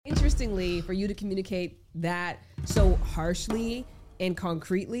interestingly, for you to communicate that so harshly and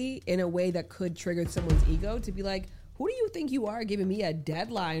concretely in a way that could trigger someone's ego, to be like, who do you think you are giving me a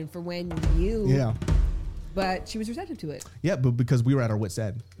deadline for when you... Yeah. But she was receptive to it. Yeah, but because we were at our wit's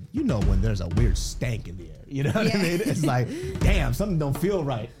end. You know when there's a weird stank in the air. You know what I mean? It's like, damn, something don't feel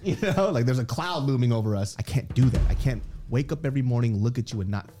right. You know, like there's a cloud looming over us. I can't do that. I can't wake up every morning, look at you and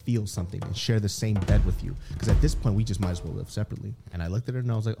not feel something and share the same bed with you. Because at this point, we just might as well live separately. And I looked at her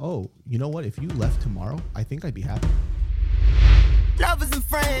and I was like, oh, you know what? If you left tomorrow, I think I'd be happy. Lovers and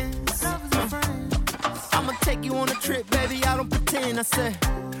friends. I'ma take you on a trip, baby. I don't pretend. I said,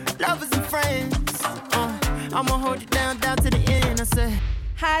 lovers and friends. I'ma hold you down to the end. I said.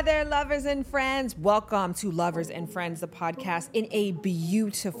 Hi there, lovers and friends. Welcome to Lovers and Friends, the podcast in a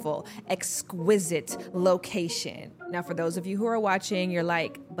beautiful, exquisite location. Now, for those of you who are watching, you're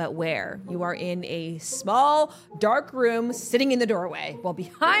like, but where? You are in a small, dark room sitting in the doorway. Well,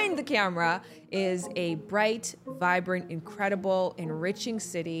 behind the camera is a bright, vibrant, incredible, enriching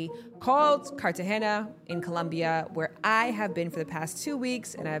city called Cartagena in Colombia, where I have been for the past 2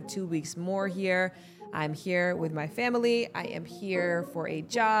 weeks, and I have 2 weeks more here. I'm here with my family, I am here for a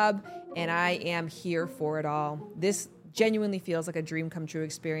job, and I am here for it all. This genuinely feels like a dream come true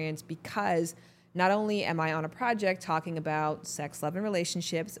experience because not only am I on a project talking about sex, love, and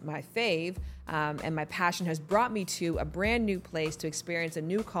relationships, my fave, and my passion has brought me to a brand new place to experience a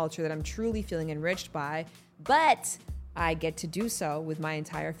new culture that I'm truly feeling enriched by, but I get to do so with my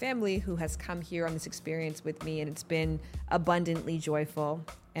entire family who has come here on this experience with me, and it's been abundantly joyful.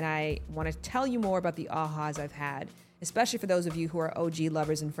 And I want to tell you more about the ahas I've had, especially for those of you who are OG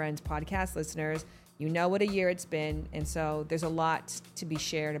Lovers and Friends podcast listeners. You know what a year it's been, and so there's a lot to be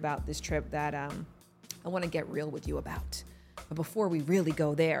shared about this trip that I want to get real with you about. But before we really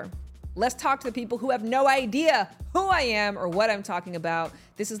go there, let's talk to the people who have no idea who I am or what I'm talking about.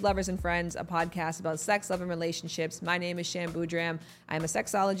 This is Lovers and Friends, a podcast about sex, love, and relationships. My name is Shan Boudram. I'm a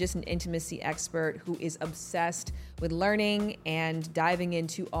sexologist and intimacy expert who is obsessed with learning and diving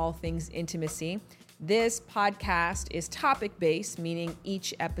into all things intimacy. This podcast is topic-based, meaning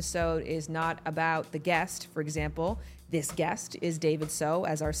each episode is not about the guest. For example, this guest is David So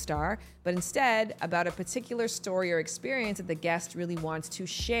as our star, but instead about a particular story or experience that the guest really wants to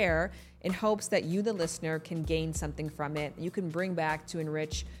share in hopes that you, the listener, can gain something from it. You can bring back to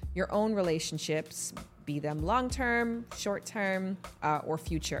enrich your own relationships, be them long-term, short-term, or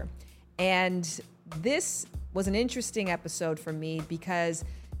future. And this was an interesting episode for me because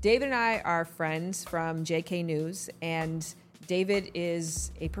David and I are friends from JK News, and David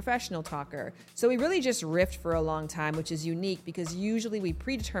is a professional talker. So we really just riffed for a long time, which is unique because usually we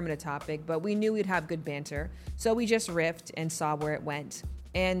predetermine a topic, but we knew we'd have good banter. So we just riffed and saw where it went.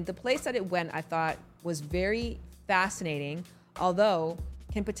 And the place that it went, I thought, was very fascinating, although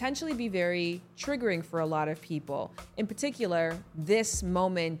can potentially be very triggering for a lot of people. In particular, this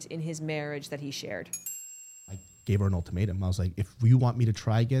moment in his marriage that he shared. I gave her an ultimatum. I was like, if you want me to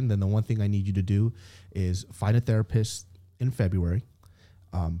try again, then the one thing I need you to do is find a therapist in February.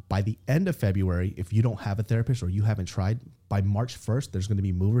 By the end of February, if you don't have a therapist or you haven't tried, by March 1st, there's going to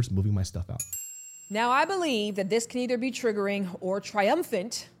be movers moving my stuff out. Now, I believe that this can either be triggering or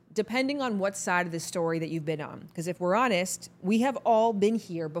triumphant, depending on what side of the story that you've been on. Because if we're honest, we have all been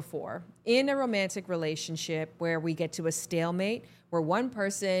here before in a romantic relationship where we get to a stalemate, where one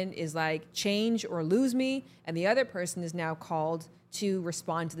person is like, change or lose me, and the other person is now called to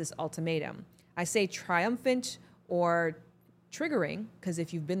respond to this ultimatum. I say triumphant or triggering, because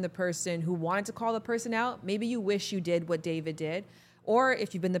if you've been the person who wanted to call the person out, maybe you wish you did what David did. Or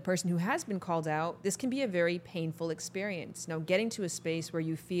if you've been the person who has been called out, this can be a very painful experience. Now, getting to a space where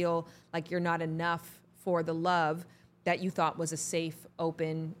you feel like you're not enough for the love that you thought was a safe,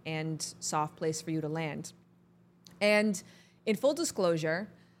 open, and soft place for you to land. And in full disclosure,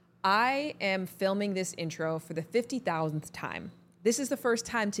 I am filming this intro for the 50,000th time. This is the first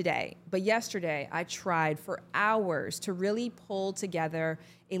time today, but yesterday I tried for hours to really pull together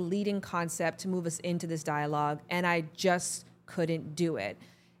a leading concept to move us into this dialogue, and I just couldn't do it.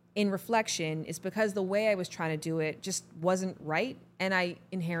 In reflection, it's because the way I was trying to do it just wasn't right, and I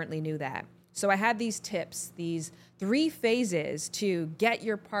inherently knew that. So I had these tips, these 3 phases to get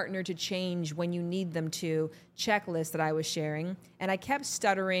your partner to change when you need them to, checklist that I was sharing, and I kept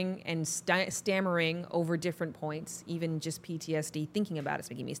stuttering and stammering over different points, even just PTSD, thinking about it's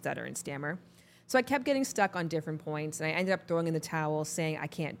making me stutter and stammer. So I kept getting stuck on different points, and I ended up throwing in the towel, saying I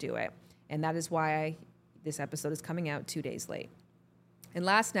can't do it. And that is why this episode is coming out 2 days late. And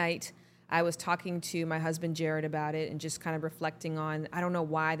last night, I was talking to my husband, Jared, about it and just kind of reflecting on, I don't know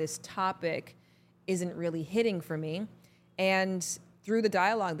why this topic isn't really hitting for me. And through the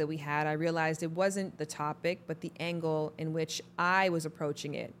dialogue that we had, I realized it wasn't the topic, but the angle in which I was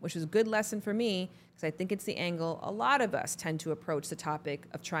approaching it, which was a good lesson for me, because I think it's the angle a lot of us tend to approach the topic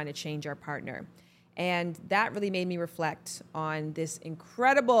of trying to change our partner. And that really made me reflect on this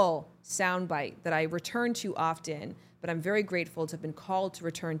incredible soundbite that I return to often, but I'm very grateful to have been called to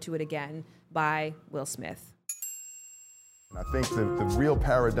return to it again by Will Smith. I think the real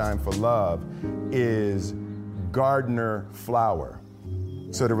paradigm for love is gardener-flower.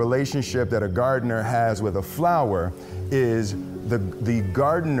 So the relationship that a gardener has with a flower is the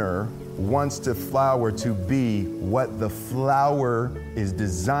gardener wants the flower to be what the flower is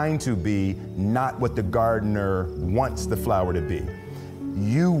designed to be, not what the gardener wants the flower to be.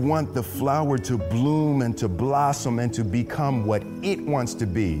 You want the flower to bloom and to blossom and to become what it wants to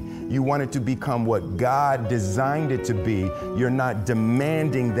be. You want it to become what God designed it to be. You're not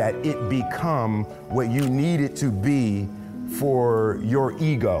demanding that it become what you need it to be for your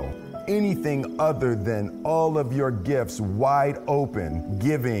ego. Anything other than all of your gifts wide open,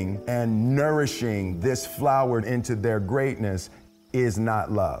 giving and nourishing this flower into their greatness is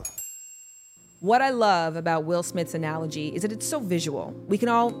not love. What I love about Will Smith's analogy is that it's so visual. We can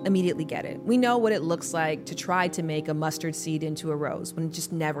all immediately get it. We know what it looks like to try to make a mustard seed into a rose when it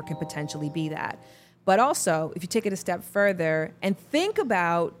just never can potentially be that. But also, if you take it a step further and think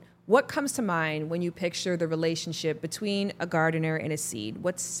about what comes to mind when you picture the relationship between a gardener and a seed?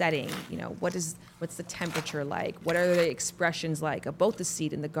 What's setting? What's the temperature like? What are the expressions like of both the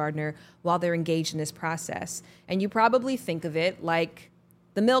seed and the gardener while they're engaged in this process? And you probably think of it like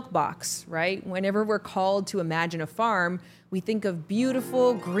the milk box, right? Whenever we're called to imagine a farm, we think of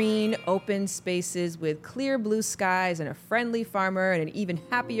beautiful, green, open spaces with clear blue skies and a friendly farmer and an even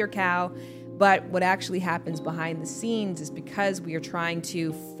happier cow. But what actually happens behind the scenes is because we are trying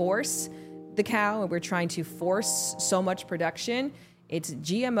to force the cow and we're trying to force so much production, it's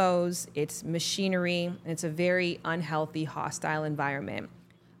GMOs, it's machinery, and it's a very unhealthy, hostile environment.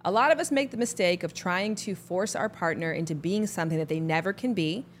 A lot of us make the mistake of trying to force our partner into being something that they never can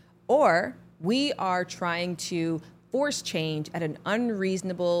be, or we are trying to force change at an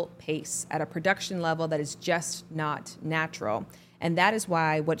unreasonable pace, at a production level that is just not natural. And that is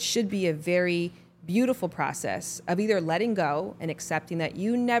why what should be a very beautiful process of either letting go and accepting that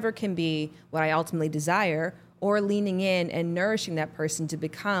you never can be what I ultimately desire, or leaning in and nourishing that person to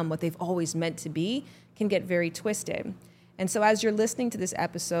become what they've always meant to be, can get very twisted. And so as you're listening to this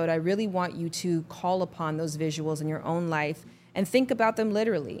episode, I really want you to call upon those visuals in your own life and think about them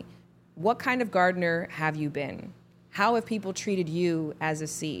literally. What kind of gardener have you been? How have people treated you as a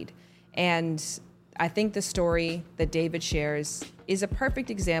seed? And I think the story that David shares is a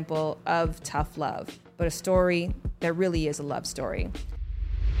perfect example of tough love, but a story that really is a love story.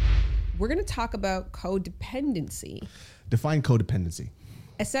 We're going to talk about codependency. Define codependency.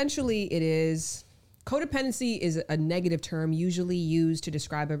 Essentially, codependency is a negative term usually used to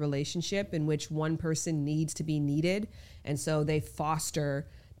describe a relationship in which one person needs to be needed, and so they foster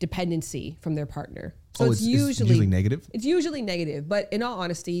dependency from their partner. So it's usually negative? It's usually negative, but in all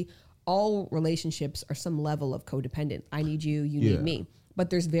honesty, all relationships are some level of codependent. I need you, you need me. But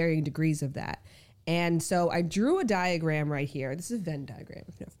there's varying degrees of that. And so I drew a diagram right here. This is a Venn diagram,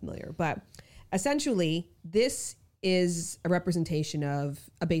 if you're not familiar. But essentially, this is a representation of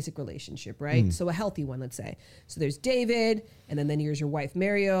a basic relationship, right? So a healthy one, let's say. So there's David, and then here's your wife,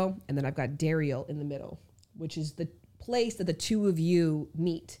 Mario, and then I've got Daryl in the middle, which is the place that the two of you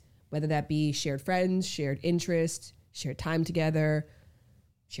meet, whether that be shared friends, shared interests, shared time together,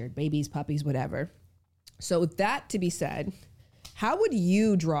 shared babies, puppies, whatever. So with that to be said, how would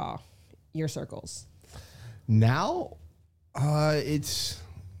you draw your circles? Now, this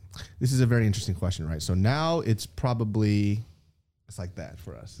is a very interesting question, right? So now it's like that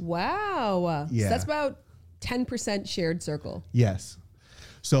for us. Wow. Yeah. So that's about 10% shared circle. Yes.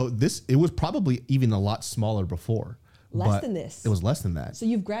 So it was probably even a lot smaller before. Less than this. It was less than that. So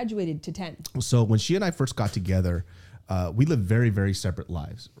you've graduated to 10. So when she and I first got together, we lived very, very separate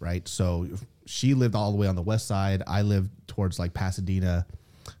lives, right? So she lived all the way on the west side. I lived towards like Pasadena.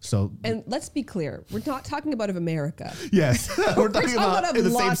 And let's be clear, we're not talking about of America. Yes, we're talking about in the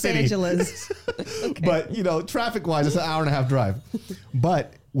Los same city. Angeles. Okay. But traffic-wise, it's an hour and a half drive.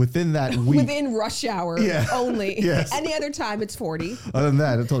 But within that, within rush hour only. Yes. Any other time, it's 40. Other than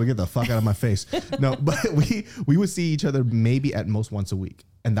that, I told her to get the fuck out of my face. No, but we would see each other maybe at most once a week,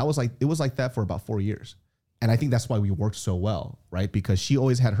 and it was like that for about 4 years. And I think that's why we worked so well, right? Because she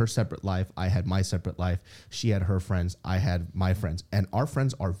always had her separate life. I had my separate life. She had her friends. I had my friends. And our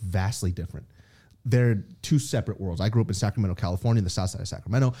friends are vastly different. they're two separate worlds. I grew up in Sacramento, California, in the south side of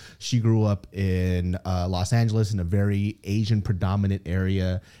Sacramento. She grew up in Los Angeles in a very Asian predominant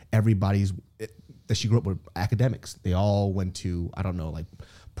area. That she grew up with academics. They all went to, I don't know, like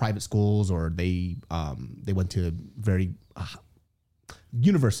private schools, or they went to very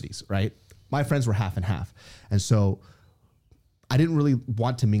universities, right? My friends were half and half. And so I didn't really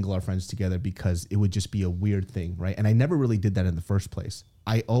want to mingle our friends together because it would just be a weird thing, right? And I never really did that in the first place.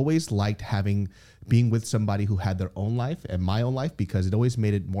 I always liked being with somebody who had their own life and my own life, because it always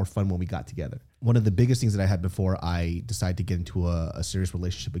made it more fun when we got together. One of the biggest things that I had before I decided to get into a serious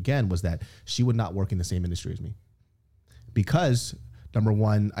relationship again was that she would not work in the same industry as me. Because, number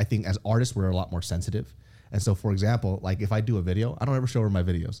one, I think as artists, we're a lot more sensitive. And so, for example, like if I do a video, I don't ever show her my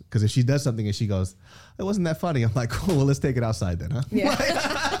videos, because if she does something and she goes, it wasn't that funny, I'm like, cool, well, let's take it outside then, huh? Yeah.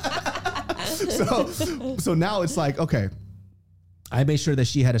 So now it's like, okay, I made sure that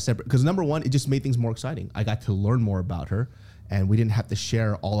she had a separate, because number one, it just made things more exciting. I got to learn more about her, and we didn't have to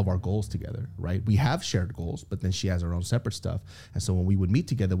share all of our goals together, right? We have shared goals, but then she has her own separate stuff. And so when we would meet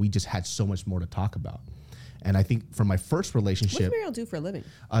together, we just had so much more to talk about. And I think for my first relationship— What does Mariel do for a living?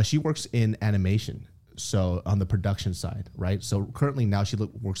 She works in animation, so on the production side, right? So currently now she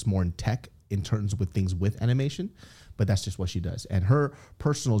works more in tech in terms with things with animation, but that's just what she does. And her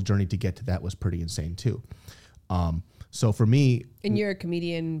personal journey to get to that was pretty insane too. So for me— And you're a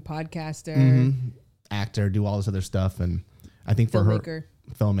comedian, podcaster, actor, do all this other stuff. And I think for her—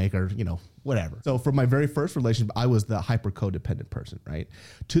 filmmaker, you know, whatever. So for my very first relationship, I was the hyper codependent person, right?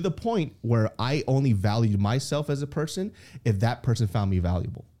 To the point where I only valued myself as a person if that person found me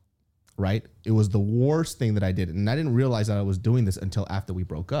valuable, right? It was the worst thing that I did. And I didn't realize that I was doing this until after we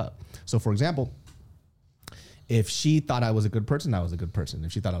broke up. So for example, if she thought I was a good person, I was a good person.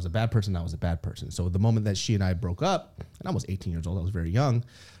 If she thought I was a bad person, I was a bad person. So the moment that she and I broke up, and I was 18 years old, I was very young,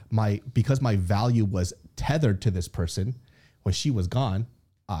 because my value was tethered to this person, when she was gone,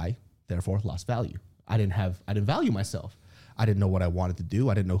 I therefore lost value. I didn't value myself. I didn't know what I wanted to do.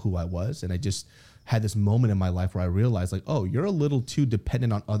 I didn't know who I was. And I just had this moment in my life where I realized, like, oh, you're a little too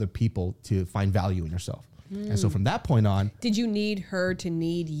dependent on other people to find value in yourself. And so from that point on— Did you need her to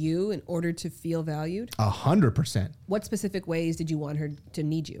need you in order to feel valued? 100%. What specific ways did you want her to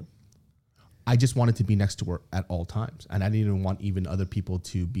need you? I just wanted to be next to her at all times. And I didn't even want even other people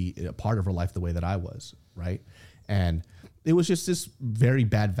to be a part of her life the way that I was, right? And it was just this very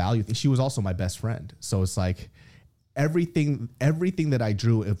bad value thing. She was also my best friend. So it's like everything that I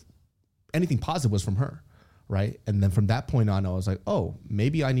drew, if anything positive, was from her, right? And then from that point on, I was like, oh,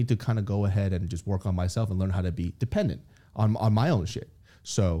 maybe I need to kind of go ahead and just work on myself and learn how to be dependent on my own shit.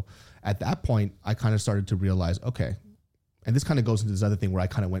 So at that point, I kind of started to realize, okay, and this kind of goes into this other thing where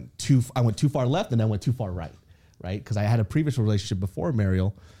I went too far left and I went too far right? Because I had a previous relationship before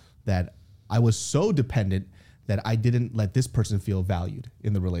Mariel that I was so dependent that I didn't let this person feel valued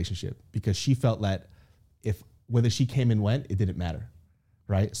in the relationship, because she felt that whether she came and went, it didn't matter,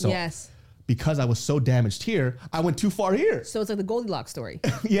 right? So yes. Because I was so damaged here, I went too far here. So it's like the Goldilocks story.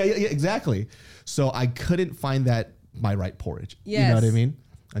 yeah, exactly. So I couldn't find my right porridge. Yes. You know what I mean?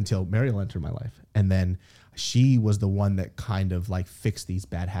 Until Mariel entered my life. And then she was the one that kind of like fixed these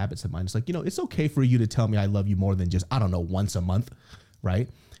bad habits of mine. It's like, you know, it's okay for you to tell me I love you more than just, I don't know, once a month, right?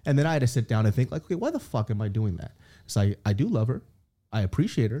 And then I had to sit down and think like, okay, why the fuck am I doing that? So I do love her. I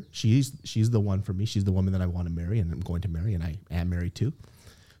appreciate her. She's the one for me. She's the woman that I want to marry and I'm going to marry, and I am married too.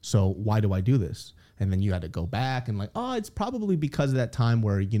 So why do I do this? And then you had to go back and like, oh, it's probably because of that time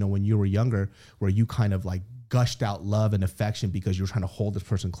where, you know, when you were younger, where you kind of like gushed out love and affection because you're trying to hold this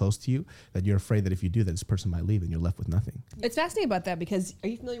person close to you, that you're afraid that if you do that, this person might leave and you're left with nothing. It's fascinating about that because, are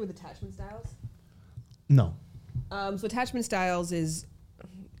you familiar with attachment styles? No. So attachment styles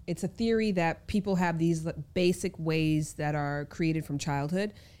it's a theory that people have these basic ways that are created from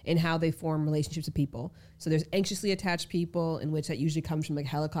childhood in how they form relationships with people. So there's anxiously attached people, in which that usually comes from like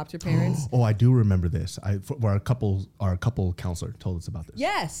helicopter parents. Oh, I do remember this. Our couple counselor told us about this.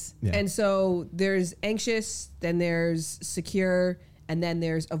 Yes. Yeah. And so there's anxious, then there's secure, and then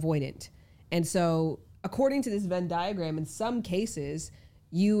there's avoidant. And so according to this Venn diagram, in some cases,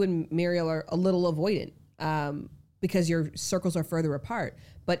 you and Mariel are a little avoidant because your circles are further apart.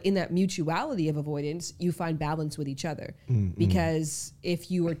 But in that mutuality of avoidance, you find balance with each other. Mm-hmm. Because if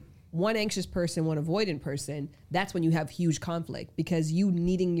you are one anxious person, one avoidant person, that's when you have huge conflict, because you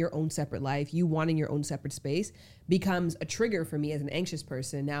needing your own separate life, you wanting your own separate space becomes a trigger for me as an anxious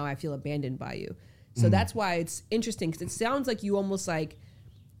person. Now I feel abandoned by you. So that's why it's interesting, because it sounds like you almost like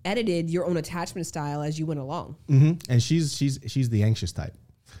edited your own attachment style as you went along. Mm-hmm. And she's the anxious type.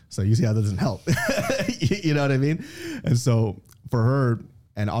 So you see how that doesn't help. You know what I mean? And so for her,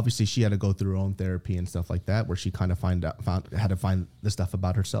 And obviously she had to go through her own therapy and stuff like that, where she kind of had to find the stuff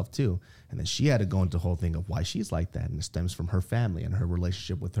about herself too. And then she had to go into the whole thing of why she's like that. And it stems from her family and her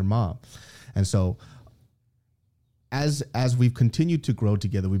relationship with her mom. And so as we've continued to grow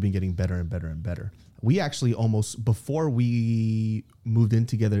together, we've been getting better and better and better. We actually almost, before we moved in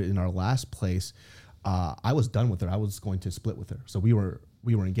together in our last place, I was done with her. I was going to split with her. So we were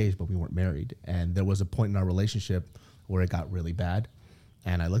engaged, but we weren't married. And there was a point in our relationship where it got really bad.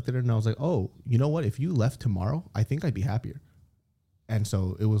 And I looked at her and I was like, oh, you know what? If you left tomorrow, I think I'd be happier. And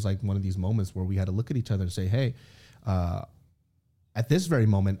so it was like one of these moments where we had to look at each other and say, hey, at this very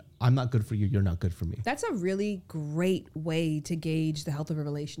moment, I'm not good for you. You're not good for me. That's a really great way to gauge the health of a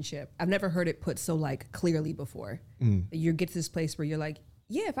relationship. I've never heard it put so like clearly before. You get to this place where you're like,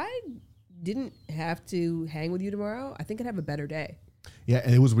 yeah, if I didn't have to hang with you tomorrow, I think I'd have a better day. Yeah.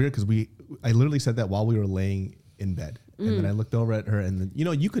 And it was weird because I literally said that while we were laying in bed. And then I looked over at her and then,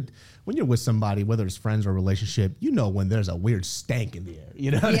 you could, when you're with somebody, whether it's friends or relationship, when there's a weird stank in the air, you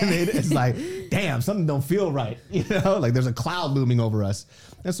know what I mean? It's like, damn, something don't feel right. Like there's a cloud looming over us.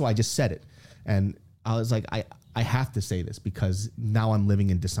 And so I just said it. And I was like, I have to say this because now I'm living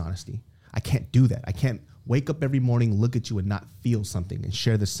in dishonesty. I can't do that. I can't wake up every morning, look at you and not feel something and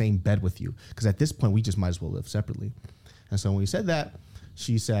share the same bed with you. Because at this point, we just might as well live separately. And so when we said that,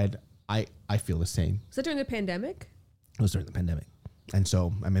 she said, I feel the same. Was that during the pandemic? It was during the pandemic. And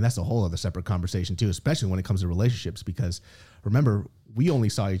so, I mean, that's a whole other separate conversation too, especially when it comes to relationships, because remember, we only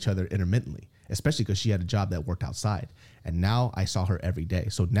saw each other intermittently, especially because she had a job that worked outside. And now I saw her every day.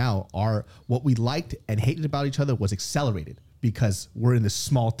 So now what we liked and hated about each other was accelerated because we're in this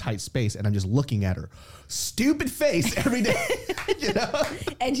small, tight space and I'm just looking at her stupid face every day.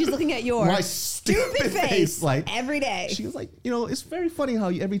 And she's looking at my stupid face like every day. She was like, it's very funny how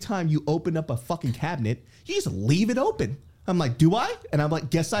every time you open up a fucking cabinet, you just leave it open. I'm like, do I? And I'm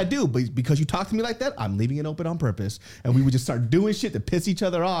like, yes, I do. But because you talk to me like that, I'm leaving it open on purpose. And we would just start doing shit to piss each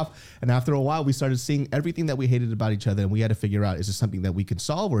other off. And after a while, we started seeing everything that we hated about each other. And we had to figure out, is this something that we can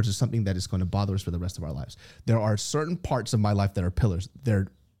solve or is this something that is going to bother us for the rest of our lives? There are certain parts of my life that are pillars. They're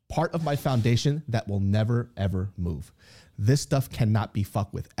part of my foundation that will never, ever move. This stuff cannot be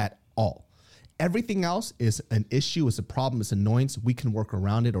fucked with at all. Everything else is an issue, it's a problem, it's annoyance. We can work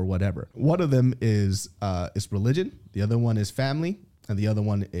around it or whatever. One of them is religion. The other one is family. And the other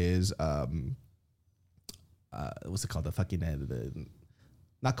one is, what's it called? Not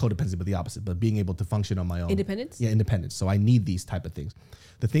codependency, but the opposite, but being able to function on my own. Independence? Yeah, independence. So I need these type of things.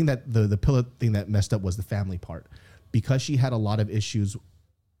 The thing that, the pillar thing that messed up was the family part. Because she had a lot of issues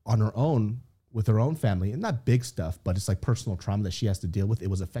on her own with her own family, and not big stuff, but it's like personal trauma that she has to deal with. It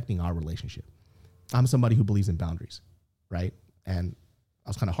was affecting our relationship. I'm somebody who believes in boundaries, right? And I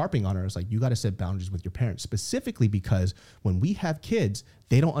was kind of harping on her. It's like, you got to set boundaries with your parents, specifically because when we have kids,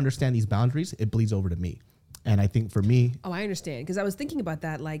 they don't understand these boundaries. It bleeds over to me. And I think for me... Oh, I understand. Because I was thinking about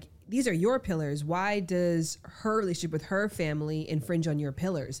that. Like, these are your pillars. Why does her relationship with her family infringe on your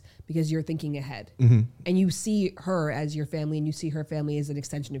pillars? Because you're thinking ahead. Mm-hmm. And you see her as your family and you see her family as an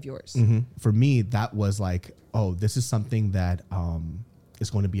extension of yours. Mm-hmm. For me, that was like, oh, this is something that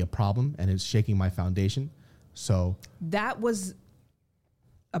is going to be a problem and it's shaking my foundation. So... That was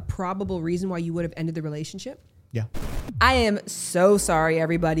a probable reason why you would have ended the relationship? Yeah. I am so sorry,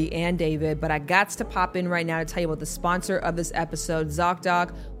 everybody, and David, but I got to pop in right now to tell you about the sponsor of this episode,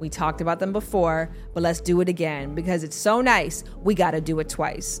 ZocDoc. We talked about them before, but let's do it again because it's so nice. We got to do it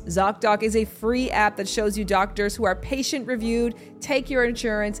twice. ZocDoc is a free app that shows you doctors who are patient reviewed, take your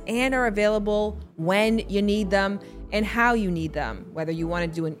insurance, and are available when you need them and how you need them. Whether you want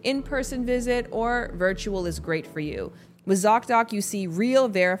to do an in-person visit or virtual is great for you. With ZocDoc, you see real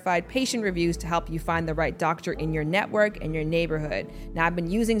verified patient reviews to help you find the right doctor in your network and your neighborhood. Now, I've been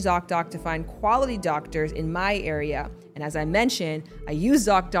using ZocDoc to find quality doctors in my area. And as I mentioned, I use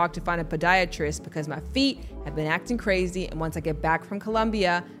ZocDoc to find a podiatrist because my feet have been acting crazy. And once I get back from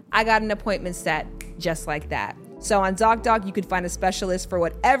Colombia, I got an appointment set just like that. So on ZocDoc, you can find a specialist for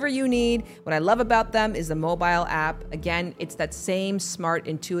whatever you need. What I love about them is the mobile app. Again, it's that same smart,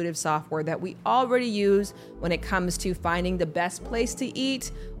 intuitive software that we already use when it comes to finding the best place to eat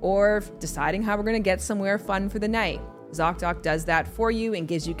or deciding how we're going to get somewhere fun for the night. ZocDoc does that for you and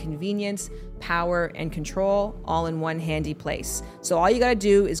gives you convenience, power, and control all in one handy place. So all you got to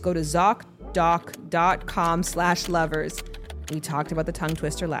do is go to ZocDoc.com/lovers. We talked about the tongue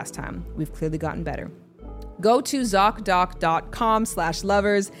twister last time. We've clearly gotten better. Go to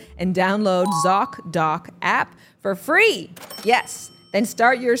ZocDoc.com/lovers and download ZocDoc app for free. Yes. Then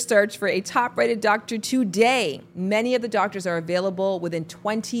start your search for a top-rated doctor today. Many of the doctors are available within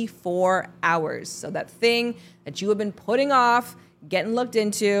 24 hours. So that thing that you have been putting off getting looked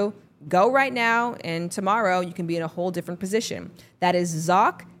into. Go right now, and tomorrow you can be in a whole different position. That is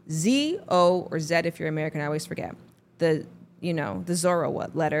Zoc, Z-O, or Z if you're American. I always forget the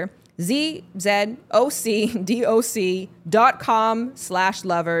Zorro letter.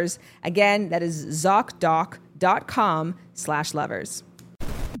 ZZOCDOC.com/lovers. Again, that is ZocDoc.com/lovers.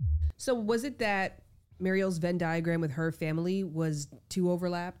 So was it that Mariel's Venn diagram with her family was too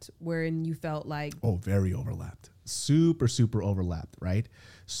overlapped, wherein you felt like... Oh, very overlapped. Super, super overlapped, right?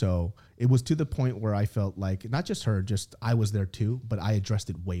 So it was to the point where I felt like, not just her, just I was there too, but I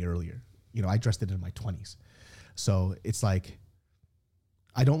addressed it way earlier. I addressed it in my 20s. So it's like,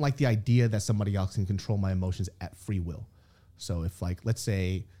 I don't like the idea that somebody else can control my emotions at free will. So if, like, let's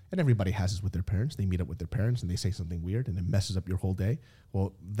say, and everybody has this with their parents, they meet up with their parents and they say something weird and it messes up your whole day.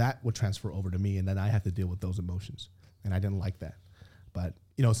 Well, that would transfer over to me, and then I have to deal with those emotions. And I didn't like that. But,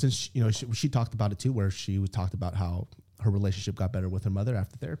 since, she talked about it too, where she talked about how her relationship got better with her mother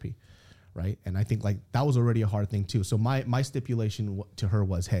after therapy, right? And I think, like, that was already a hard thing too. So my stipulation to her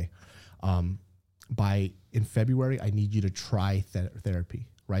was, hey, in February, I need you to try therapy,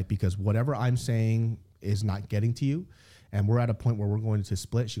 right? Because whatever I'm saying is not getting to you, and we're at a point where we're going to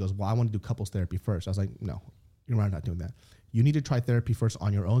split. She goes, well, I want to do couples therapy first. I was like, no, you're not doing that. You need to try therapy first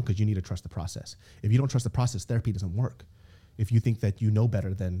on your own, because you need to trust the process. If you don't trust the process, therapy doesn't work. If you think that you know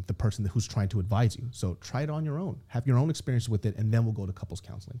better than the person who's trying to advise you. So try it on your own. Have your own experience with it, and then we'll go to couples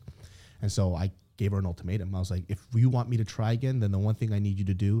counseling. And so I gave her an ultimatum. I was like, if you want me to try again, then the one thing I need you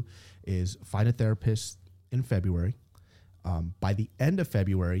to do is find a therapist in February. By the end of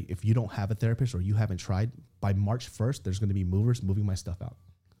February, if you don't have a therapist or you haven't tried, by March 1st, there's going to be movers moving my stuff out.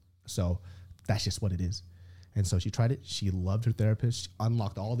 So that's just what it is. And so she tried it. She loved her therapist. She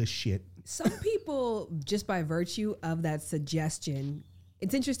unlocked all this shit. Some people, just by virtue of that suggestion,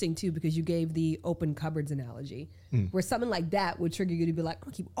 it's interesting too, because you gave the open cupboards analogy, where something like that would trigger you to be like, I'm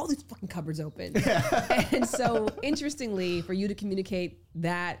gonna keep all these fucking cupboards open. And so interestingly, for you to communicate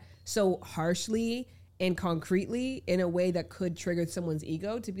that so harshly and concretely in a way that could trigger someone's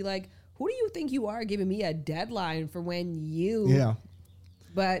ego to be like, who do you think you are giving me a deadline for when you... Yeah.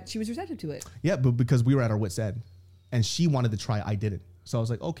 But she was receptive to it. Yeah, but because we were at our wit's end and she wanted to try, I didn't. So I was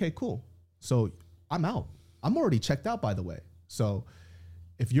like, okay, cool. So I'm out. I'm already checked out, by the way. So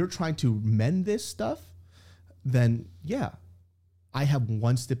if you're trying to mend this stuff, then yeah, I have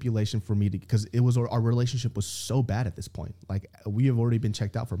one stipulation for me to, because it was our relationship was so bad at this point. Like, we have already been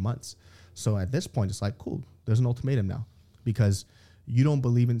checked out for months. So at this point, it's like, cool, there's an ultimatum now, because you don't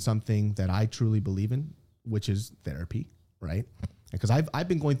believe in something that I truly believe in, which is therapy, right? Because I've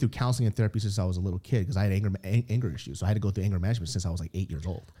been going through counseling and therapy since I was a little kid, because I had anger issues. So I had to go through anger management since I was like 8 years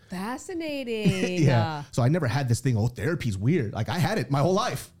old. Fascinating. Yeah. So I never had this thing, therapy's weird. Like, I had it my whole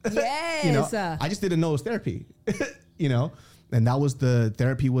life. Yes. I just didn't know it was therapy, And that was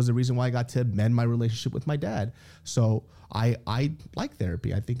therapy was the reason why I got to mend my relationship with my dad. So I like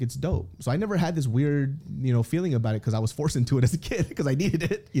therapy. I think it's dope. So I never had this weird, feeling about it because I was forced into it as a kid because I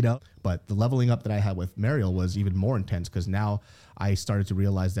needed it, But the leveling up that I had with Mariel was even more intense, because now I started to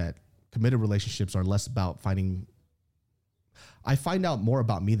realize that committed relationships are less about I find out more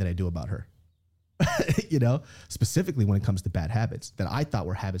about me than I do about her, specifically when it comes to bad habits that I thought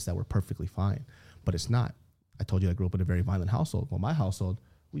were habits that were perfectly fine, but it's not. I told you I grew up in a very violent household. Well, my household,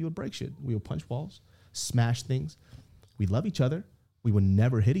 we would break shit. We would punch walls, smash things. We love each other. We would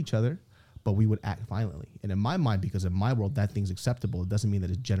never hit each other, but we would act violently. And in my mind, because in my world, that thing's acceptable, it doesn't mean that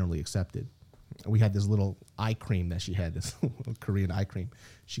it's generally accepted. We had this little eye cream that she had, this Korean eye cream.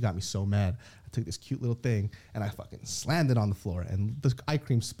 She got me so mad. I took this cute little thing and I fucking slammed it on the floor, and the eye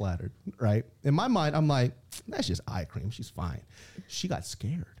cream splattered, right? In my mind, I'm like, that's just eye cream. She's fine. She got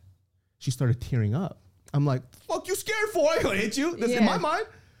scared. She started tearing up. I'm like, fuck you scared for? I ain't gonna hit you. That's in my mind,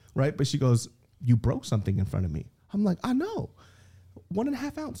 right? But she goes, you broke something in front of me. I'm like, I know.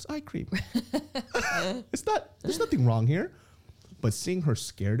 1.5 ounce eye cream. There's nothing wrong here. But seeing her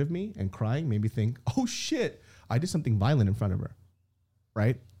scared of me and crying made me think, oh shit, I did something violent in front of her,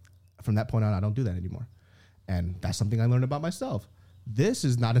 right? From that point on, I don't do that anymore. And that's something I learned about myself. This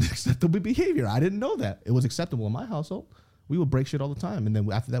is not an acceptable behavior. I didn't know that. It was acceptable in my household. We would break shit all the time. And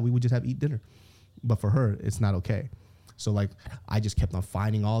then after that, we would just eat dinner. But for her, it's not okay. So like, I just kept on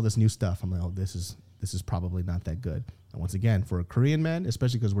finding all this new stuff. I'm like, oh, this is probably not that good. And once again, for a Korean man,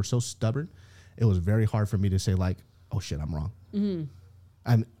 especially because we're so stubborn, it was very hard for me to say like, oh shit, I'm wrong. Mm-hmm.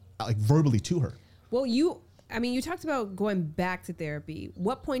 And like verbally to her. Well, you talked about going back to therapy.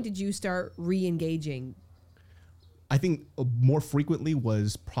 What point did you start re-engaging? I think more frequently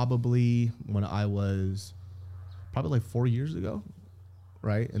was probably when I was probably like 4 years ago,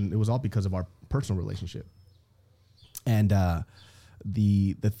 right? And it was all because of our personal relationship. And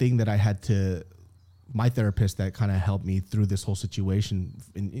the thing that I had to, my therapist that kind of helped me through this whole situation,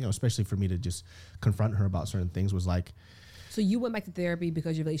 and especially for me to just confront her about certain things, was like. So you went back to therapy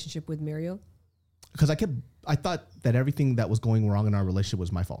because your relationship with Muriel? Because I thought that everything that was going wrong in our relationship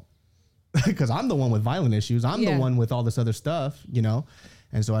was my fault. Because I'm the one with violent issues. I'm the one with all this other stuff,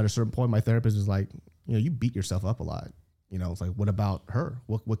 And so at a certain point, my therapist was like, you beat yourself up a lot. It's like, what about her?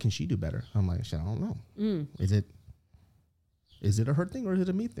 What can she do better? I'm like, shit, I don't know. Is it a her thing or is it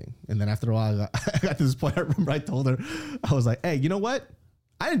a me thing? And then after a while, I got to this point. I remember I told her, I was like, hey, you know what?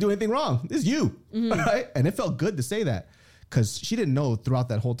 I didn't do anything wrong. It's you. Right? And it felt good to say that. Because she didn't know throughout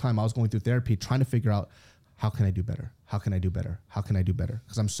that whole time I was going through therapy, trying to figure out, how can I do better? How can I do better? How can I do better?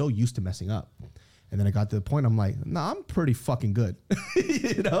 Because I'm so used to messing up. And then I got to the point, I'm like, nah, I'm pretty fucking good.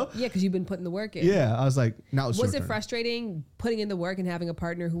 Yeah, because you've been putting the work in. Yeah, I was like, now it's Was it frustrating putting in the work and having a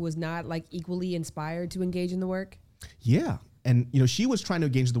partner who was not like equally inspired to engage in the work? Yeah. And, she was trying to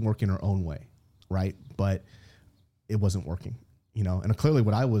engage the work in her own way, right? But it wasn't working, And clearly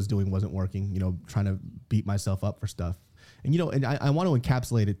what I was doing wasn't working, trying to beat myself up for stuff. And, and I want to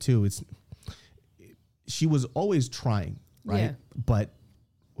encapsulate it too. She was always trying, right? Yeah. But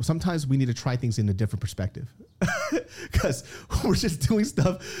sometimes we need to try things in a different perspective because we're just doing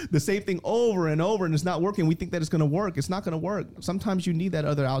stuff, the same thing over and over, and it's not working. We think that it's going to work. It's not going to work. Sometimes you need that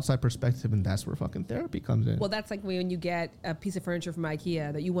other outside perspective, and that's where fucking therapy comes in. Well, that's like when you get a piece of furniture from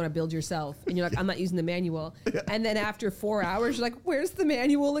IKEA that you want to build yourself, and you're like, I'm not using the manual. Yeah. And then after 4 hours, you're like, where's the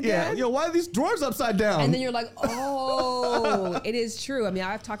manual again? Yeah, why are these drawers upside down? And then you're like, oh, it is true. I mean,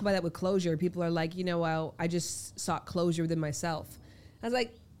 I've talked about that with closure. People are like, I just sought closure within myself. I was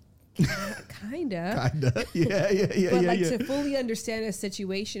like, Kinda. Yeah. But to fully understand a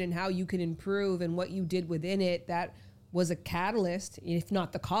situation and how you can improve and what you did within it, that was a catalyst, if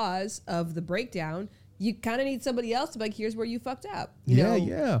not the cause of the breakdown. You kind of need somebody else to be like, here's where you fucked up. You know?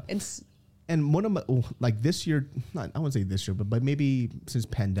 Yeah. And one of my, this year, I wouldn't say this year, but maybe since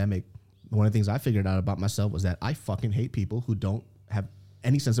pandemic, one of the things I figured out about myself was that I fucking hate people who don't have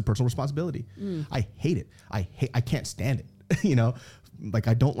any sense of personal responsibility. I hate it. I can't stand it. Like,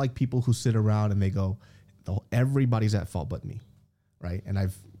 I don't like people who sit around and they go, everybody's at fault but me, right?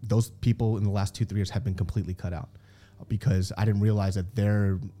 And those people in the last 2-3 years have been completely cut out because I didn't realize that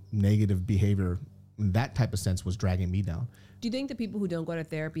their negative behavior in that type of sense was dragging me down. Do you think the people who don't go to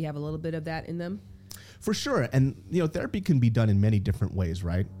therapy have a little bit of that in them? For sure. And, therapy can be done in many different ways,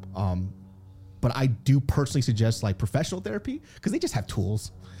 right? But I do personally suggest professional therapy because they just have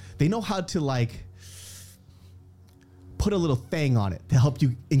tools. They know how to put a little thing on it to help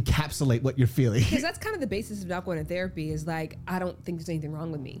you encapsulate what you're feeling. Because that's kind of the basis of not going to therapy is I don't think there's anything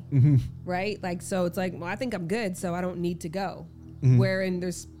wrong with me, right? So it's well, I think I'm good, so I don't need to go. Wherein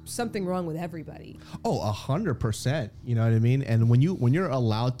there's something wrong with everybody. Oh, 100%. You know what I mean? And when you're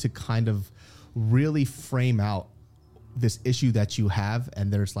allowed to kind of really frame out this issue that you have,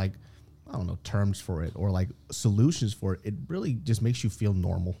 and there's terms for it or solutions for it, it really just makes you feel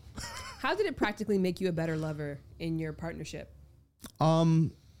normal. How did it practically make you a better lover in your partnership?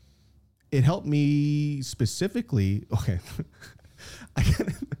 It helped me specifically. Okay.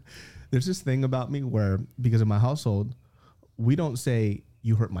 There's this thing about me where, because in my household, we don't say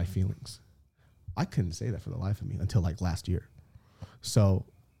you hurt my feelings. I couldn't say that for the life of me until last year. So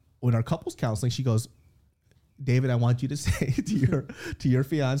when our couples counseling, she goes, David, I want you to say to your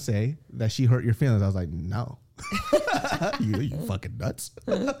fiance that she hurt your feelings. I was like, no. you fucking nuts.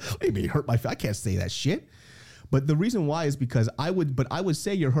 What do you mean hurt my feelings? I can't say that shit. But the reason why is because I would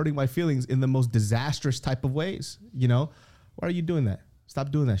say you're hurting my feelings in the most disastrous type of ways. Why are you doing that?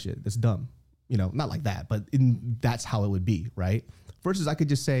 Stop doing that shit. That's dumb. Not like that, but that's how it would be, right? Versus I could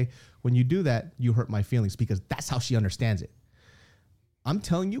just say, when you do that, you hurt my feelings, because that's how she understands it. I'm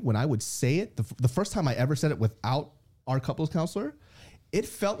telling you, when I would say it, the first time I ever said it without our couples counselor, it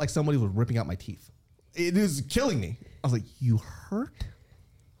felt like somebody was ripping out my teeth. It was killing me. I was like, you hurt?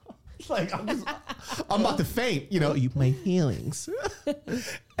 I'm about to faint, my feelings.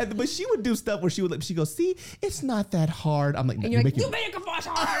 But she would do stuff where she goes, see, it's not that hard. I'm like, no, and you're like, you make it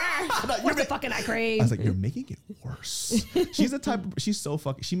harder. What's the fucking I crave? I was like, you're making it worse. She's the type of, she's so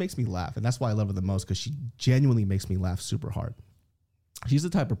fucking, she makes me laugh. And that's why I love her the most, because she genuinely makes me laugh super hard. She's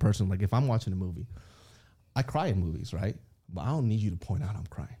the type of person, if I'm watching a movie, I cry in movies, right? But I don't need you to point out I'm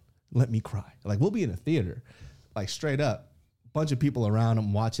crying. Let me cry. We'll be in a theater, straight up, bunch of people around.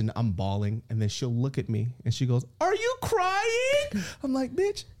 I'm watching. I'm bawling, and then she'll look at me and she goes, "Are you crying?" I'm like,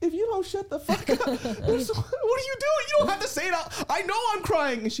 "Bitch, if you don't shut the fuck up, what are you doing? You don't have to say it out. I know I'm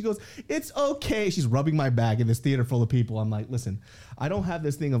crying." And she goes, "It's okay." She's rubbing my back in this theater full of people. I'm like, "Listen, I don't have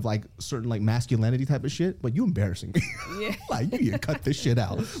this thing of like certain like masculinity type of shit, but you embarrassing me. Yeah. Like, you need to cut this shit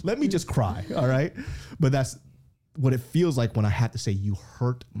out. Let me just cry, all right?" But that's what it feels like when I have to say you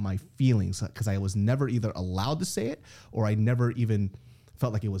hurt my feelings, because I was never either allowed to say it or I never even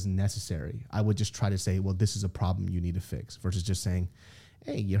felt like it was necessary. I would just try to say, well, this is a problem you need to fix, versus just saying,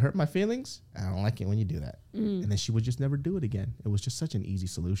 hey, you hurt my feelings? I don't like it when you do that. And then she would just never do it again. It was just such an easy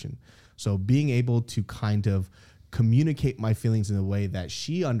solution. So being able to kind of communicate my feelings in a way that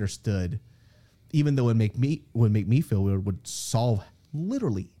she understood, even though it would make me feel weird, would solve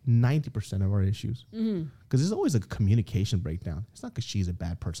literally 90% of our issues. Because there's always a communication breakdown. It's not because she's a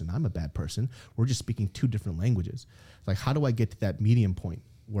bad person, I'm a bad person. We're just speaking two different languages. It's like, how do I get to that medium point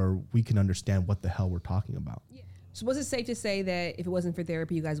where we can understand what the hell we're talking about? Yeah. So was it safe to say that if it wasn't for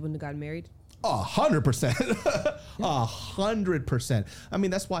therapy, you guys wouldn't have gotten married? 100%. 100%. I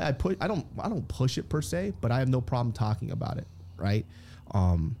mean, that's why I don't push it per se, but I have no problem talking about it, right?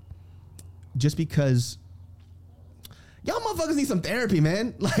 Just because y'all motherfuckers need some therapy,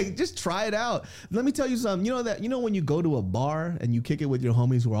 man. Like, just try it out. Let me tell you something. You know when you go to a bar and you kick it with your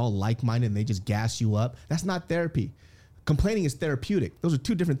homies who are all like-minded and they just gas you up? That's not therapy. Complaining is therapeutic. Those are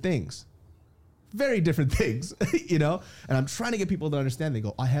two different things. Very different things, you know? And I'm trying to get people to understand. They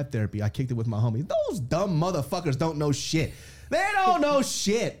go, I have therapy. I kicked it with my homies. Those dumb motherfuckers don't know shit. They don't know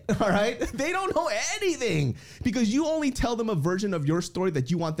shit, all right? They don't know anything, because you only tell them a version of your story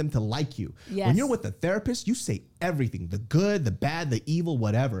that you want them to like you. Yes. When you're with a therapist, you say everything, the good, the bad, the evil,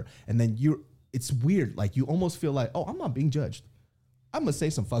 whatever. And then it's weird. Like, you almost feel like, oh, I'm not being judged. I'm gonna say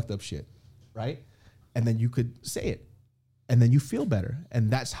some fucked up shit, right? And then you could say it. And then you feel better. And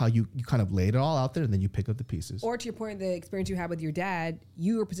that's how you kind of laid it all out there, and then you pick up the pieces. Or to your point, the experience you had with your dad,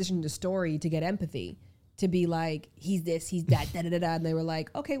 you were positioned in the story to get empathy, to be like, he's this, he's that, da da da da. And they were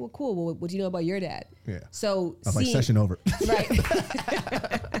like, okay, well, cool. Well, what do you know about your dad? Yeah. So I was like, session over. Right.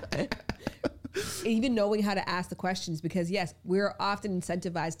 Even knowing how to ask the questions, because yes, we're often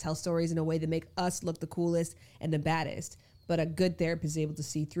incentivized to tell stories in a way that make us look the coolest and the baddest. But a good therapist is able to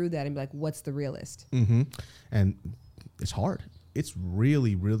see through that and be like, what's the realist? Mm-hmm. And it's hard. It's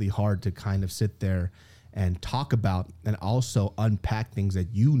really, really hard to kind of sit there and talk about and also unpack things that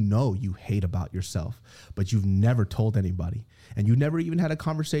you know you hate about yourself, but you've never told anybody. And you never even had a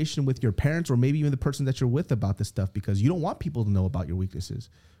conversation with your parents or maybe even the person that you're with about this stuff, because you don't want people to know about your weaknesses,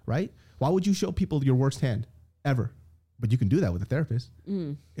 right? Why would you show people your worst hand ever? But you can do that with a therapist.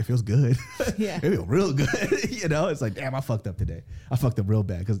 It feels good. Yeah. It feels real good. You know, it's like, damn, I fucked up today. I fucked up real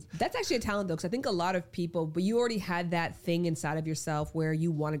bad. Because that's actually a talent, though, because I think a lot of people, but you already had that thing inside of yourself where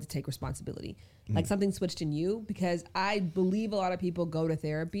you wanted to take responsibility. Like something switched in you, because I believe a lot of people go to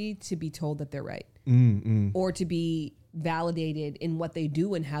therapy to be told that they're right or to be validated in what they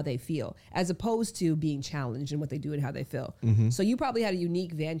do and how they feel, as opposed to being challenged in what they do and how they feel. So you probably had a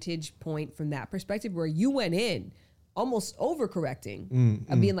unique vantage point from that perspective, where you went in almost overcorrecting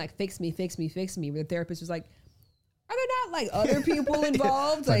of being like, fix me, fix me, fix me. Where the therapist was like, are there not like other people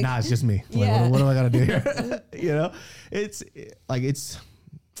involved? It's like, nah, it's just me. Yeah. Like, what do I got to do here? You know, it's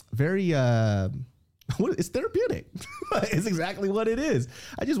very, it's therapeutic. It's exactly what it is.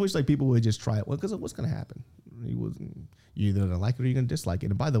 I just wish like people would just try it. Well, because what's going to happen? You either gonna like it or you're gonna dislike it.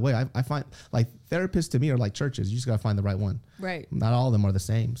 And by the way, I find like therapists to me are like churches. You just gotta find the right one. Right. Not all of them are the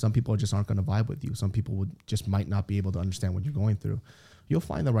same. Some people just aren't gonna vibe with you. Some people might not be able to understand what you're going through. You'll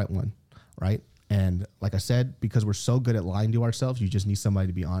find the right one, right? And like I said, because we're so good at lying to ourselves, you just need somebody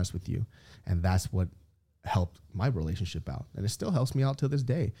to be honest with you. And that's what helped my relationship out. And it still helps me out to this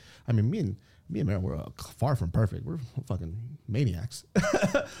day. I mean, me and Mary, we're far from perfect. We're fucking maniacs.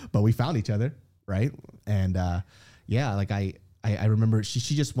 But we found each other. Right. And yeah, like I remember she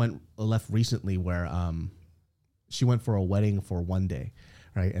just left recently where she went for a wedding for one day.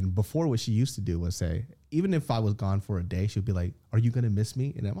 Right. And before, what she used to do was say, even if I was gone for a day, she'd be like, are you going to miss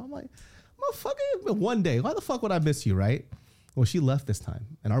me? And I'm like, motherfucker, one day. Why the fuck would I miss you? Right. Well, she left this time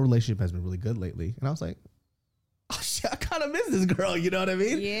and our relationship has been really good lately. And I was like, oh shit, I kind of miss this girl. You know what I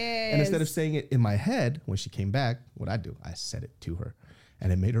mean? Yeah. And instead of saying it in my head, when she came back, what I do, I said it to her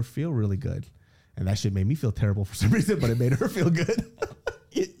and it made her feel really good. And that shit made me feel terrible for some reason, but it made her feel good.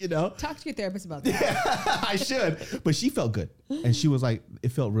 You know? Talk to your therapist about that. Yeah, I should. But she felt good. And she was like, it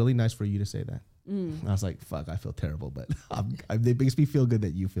felt really nice for you to say that. And I was like, fuck, I feel terrible, but it makes me feel good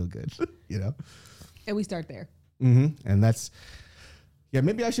that you feel good. You know? And we start there. And that's, yeah,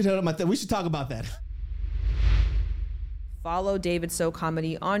 maybe I should hit up we should talk about that. follow David So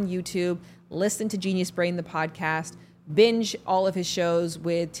Comedy on YouTube, listen to Genius Brain, the podcast, binge all of his shows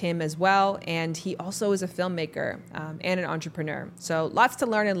with Tim as well. And he also is a filmmaker and an entrepreneur. So lots to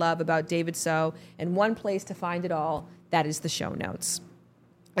learn and love about David So, and one place to find it all, that is the show notes.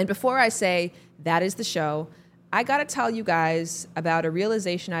 And before I say that is the show, I got to tell you guys about a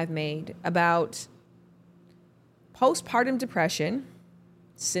realization I've made about postpartum depression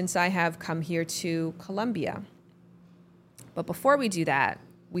since I have come here to Colombia. But before we do that,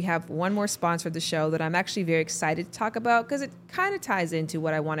 we have one more sponsor of the show that I'm actually very excited to talk about because it kind of ties into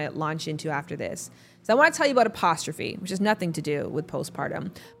what I want to launch into after this. So I want to tell you about Apostrophe, which has nothing to do with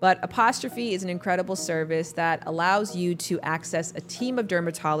postpartum. But Apostrophe is an incredible service that allows you to access a team of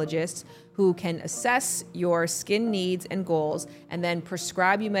dermatologists who can assess your skin needs and goals and then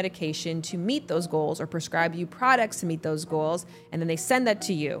prescribe you medication to meet those goals or prescribe you products to meet those goals. And then they send that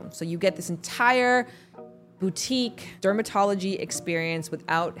to you. So you get this entire boutique dermatology experience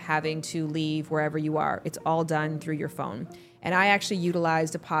without having to leave wherever you are. It's all done through your phone. And I actually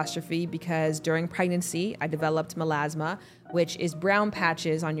utilized Apostrophe because during pregnancy, I developed melasma, which is brown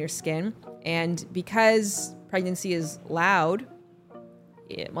patches on your skin. And because pregnancy is loud,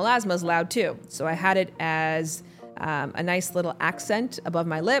 melasma is loud too. So I had it as a nice little accent above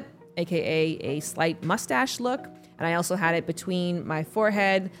my lip, AKA a slight mustache look. And I also had it between my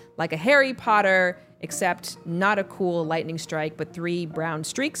forehead, like a Harry Potter, except not a cool lightning strike, but 3 brown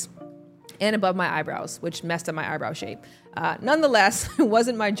streaks, and above my eyebrows, which messed up my eyebrow shape. Nonetheless, it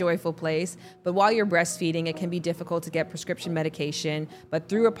wasn't my joyful place, but while you're breastfeeding, it can be difficult to get prescription medication, but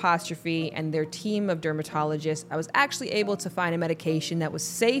through Apostrophe and their team of dermatologists, I was actually able to find a medication that was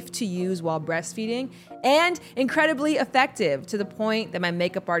safe to use while breastfeeding and incredibly effective, to the point that my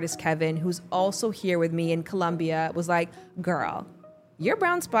makeup artist, Kevin, who's also here with me in Colombia, was like, girl, your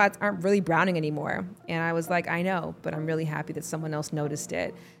brown spots aren't really browning anymore. And I was like, I know, but I'm really happy that someone else noticed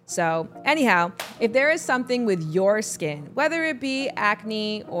it. So anyhow, if there is something with your skin, whether it be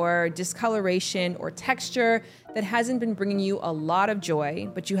acne or discoloration or texture that hasn't been bringing you a lot of joy,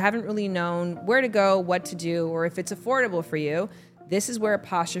 but you haven't really known where to go, what to do, or if it's affordable for you, this is where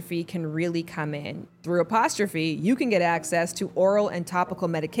Apostrophe can really come in. Through Apostrophe, you can get access to oral and topical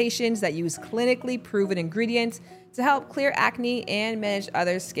medications that use clinically proven ingredients to help clear acne and manage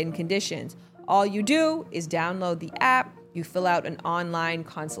other skin conditions. All you do is download the app, you fill out an online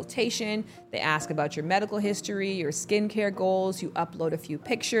consultation, they ask about your medical history, your skincare goals, you upload a few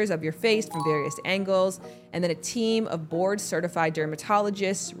pictures of your face from various angles, and then a team of board-certified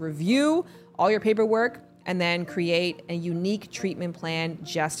dermatologists review all your paperwork and then create a unique treatment plan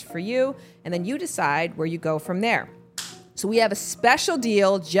just for you, and then you decide where you go from there. So we have a special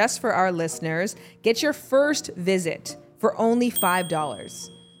deal just for our listeners. Get your first visit for only $5.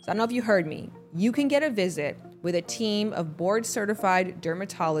 So I don't know if you heard me. You can get a visit with a team of board-certified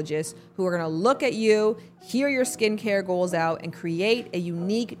dermatologists who are going to look at you, hear your skincare goals out, and create a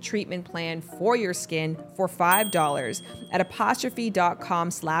unique treatment plan for your skin for $5 at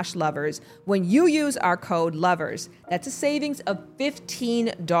apostrophe.com/lovers. When you use our code LOVERS, that's a savings of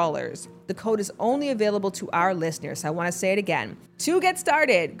 $15. The code is only available to our listeners. So I want to say it again. To get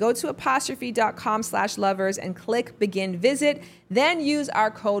started, go to apostrophe.com/lovers and click begin visit. Then use our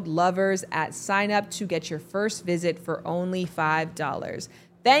code LOVERS at sign up to get your first visit for only $5.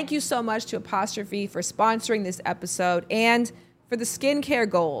 Thank you so much to Apostrophe for sponsoring this episode and for the skincare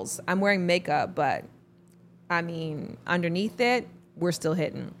goals. I'm wearing makeup, but I mean, underneath it, we're still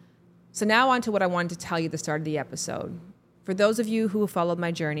hitting. So now on to what I wanted to tell you at the start of the episode. For those of you who have followed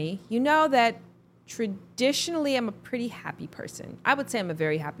my journey, you know that traditionally I'm a pretty happy person. I would say I'm a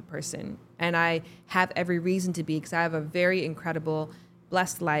very happy person, and I have every reason to be because I have a very incredible,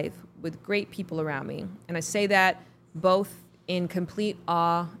 blessed life with great people around me. And I say that both in complete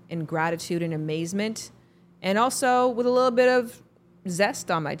awe and gratitude and amazement, and also with a little bit of zest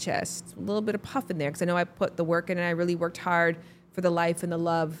on my chest, a little bit of puff in there, because I know I put the work in and I really worked hard for the life and the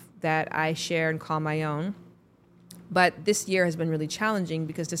love that I share and call my own. But this year has been really challenging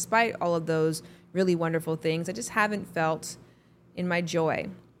because despite all of those really wonderful things, I just haven't felt in my joy.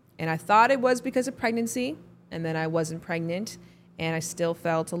 And I thought it was because of pregnancy, and then I wasn't pregnant, and I still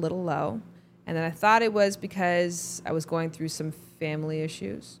felt a little low. And then I thought it was because I was going through some family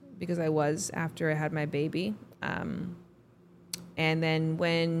issues, because I was after I had my baby. And then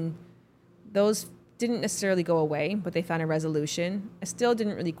when those didn't necessarily go away, but they found a resolution, I still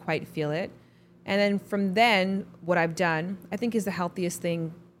didn't really quite feel it. And then from then, what I've done, I think is the healthiest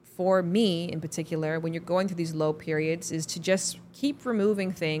thing for me in particular, when you're going through these low periods, is to just keep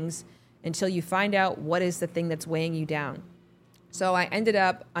removing things until you find out what is the thing that's weighing you down. So I ended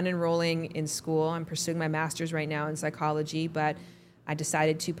up unenrolling in school. I'm pursuing my master's right now in psychology, but I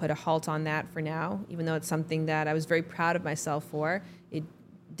decided to put a halt on that for now, even though it's something that I was very proud of myself for. It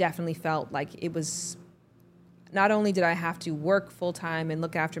definitely felt like it was, not only did I have to work full time and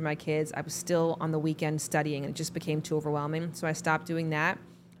look after my kids, I was still on the weekend studying, and it just became too overwhelming. So I stopped doing that.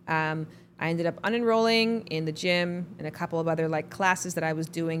 I ended up unenrolling in the gym and a couple of other classes that I was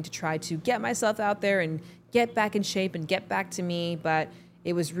doing to try to get myself out there and get back in shape and get back to me. But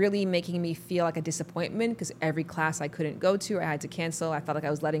it was really making me feel like a disappointment because every class I couldn't go to or I had to cancel. I felt like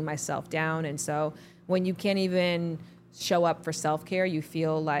I was letting myself down. And so when you can't even show up for self-care, you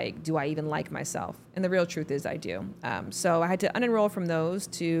feel like, do I even like myself? And the real truth is I do. So I had to unenroll from those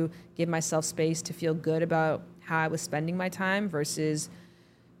to give myself space to feel good about how I was spending my time versus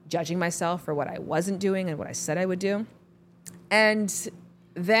judging myself for what I wasn't doing and what I said I would do. And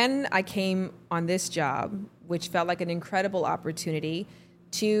then I came on this job, which felt like an incredible opportunity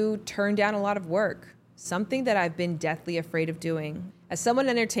to turn down a lot of work, something that I've been deathly afraid of doing. As someone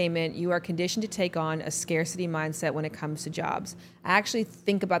in entertainment, you are conditioned to take on a scarcity mindset when it comes to jobs. I actually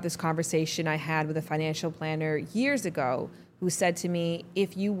think about this conversation I had with a financial planner years ago who said to me,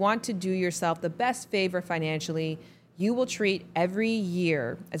 if you want to do yourself the best favor financially, you will treat every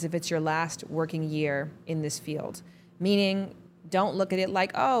year as if it's your last working year in this field. Meaning, don't look at it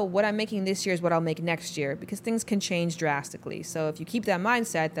like, oh, what I'm making this year is what I'll make next year, because things can change drastically. So if you keep that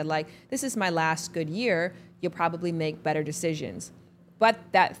mindset that this is my last good year, you'll probably make better decisions. But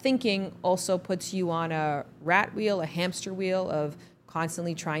that thinking also puts you on a rat wheel, a hamster wheel of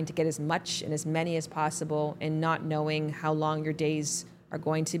constantly trying to get as much and as many as possible and not knowing how long your days are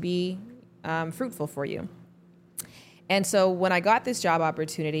going to be fruitful for you. And so when I got this job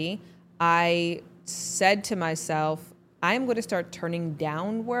opportunity, I said to myself, I'm going to start turning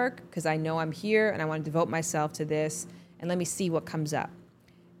down work because I know I'm here and I want to devote myself to this, and let me see what comes up.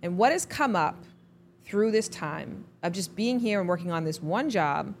 And what has come up through this time of just being here and working on this one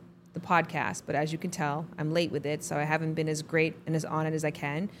job, the podcast, but as you can tell, I'm late with it, so I haven't been as great and as on it as I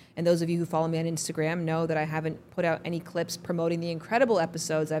can. And those of you who follow me on Instagram know that I haven't put out any clips promoting the incredible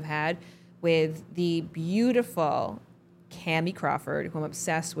episodes I've had with the beautiful Cammie Crawford, who I'm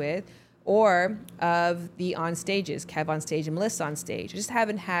obsessed with, or of the on stages, Kev on stage and Melissa on stage. I just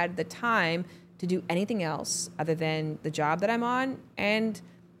haven't had the time to do anything else other than the job that I'm on and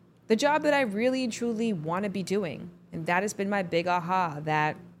the job that I really truly want to be doing. And that has been my big aha,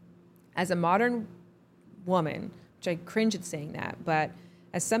 that as a modern woman, which I cringe at saying that, but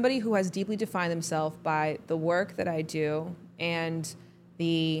as somebody who has deeply defined themselves by the work that I do and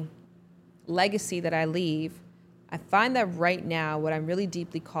the legacy that I leave, I find that right now what I'm really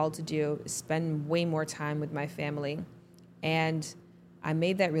deeply called to do is spend way more time with my family. And I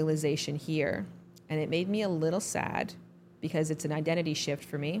made that realization here, and it made me a little sad because it's an identity shift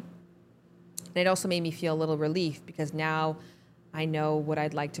for me. And it also made me feel a little relief because now I know what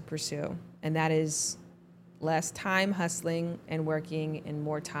I'd like to pursue, and that is less time hustling and working and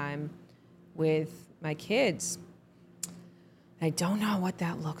more time with my kids. I don't know what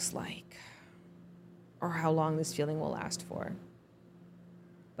that looks like or how long this feeling will last for.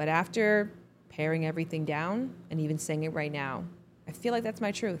 But after paring everything down and even saying it right now, I feel like that's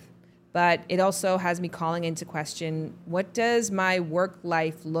my truth. But it also has me calling into question, what does my work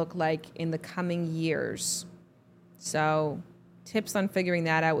life look like in the coming years? So tips on figuring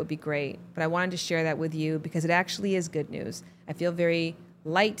that out would be great. But I wanted to share that with you because it actually is good news. I feel very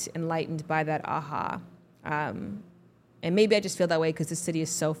light and lightened by that aha. And maybe I just feel that way because the city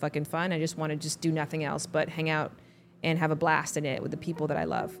is so fucking fun. I just want to just do nothing else but hang out and have a blast in it with the people that I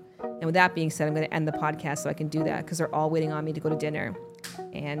love. And with that being said, I'm going to end the podcast so I can do that because they're all waiting on me to go to dinner.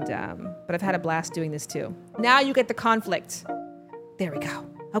 And but I've had a blast doing this too. Now you get the conflict. There we go.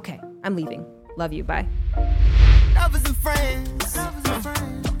 Okay, I'm leaving. Love you. Bye. Lovers and friends.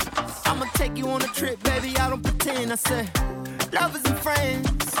 I'ma take you on a trip, baby. I don't pretend. I said, lovers and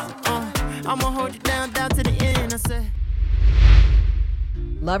friends. I'ma hold you down to the end. I said.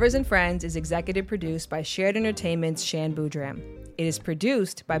 Lovers and Friends is executive produced by Shared Entertainment's Shan Boudram. It is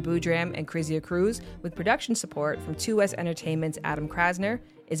produced by Boudram and Krizia Cruz with production support from 2S Entertainment's Adam Krasner,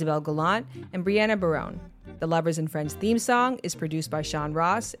 Isabel Gallant, and Brianna Barone. The Lovers and Friends theme song is produced by Sean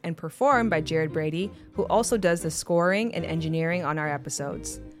Ross and performed by Jared Brady, who also does the scoring and engineering on our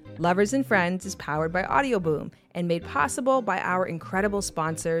episodes. Lovers and Friends is powered by Audio Boom and made possible by our incredible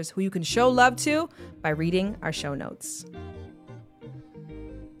sponsors who you can show love to by reading our show notes.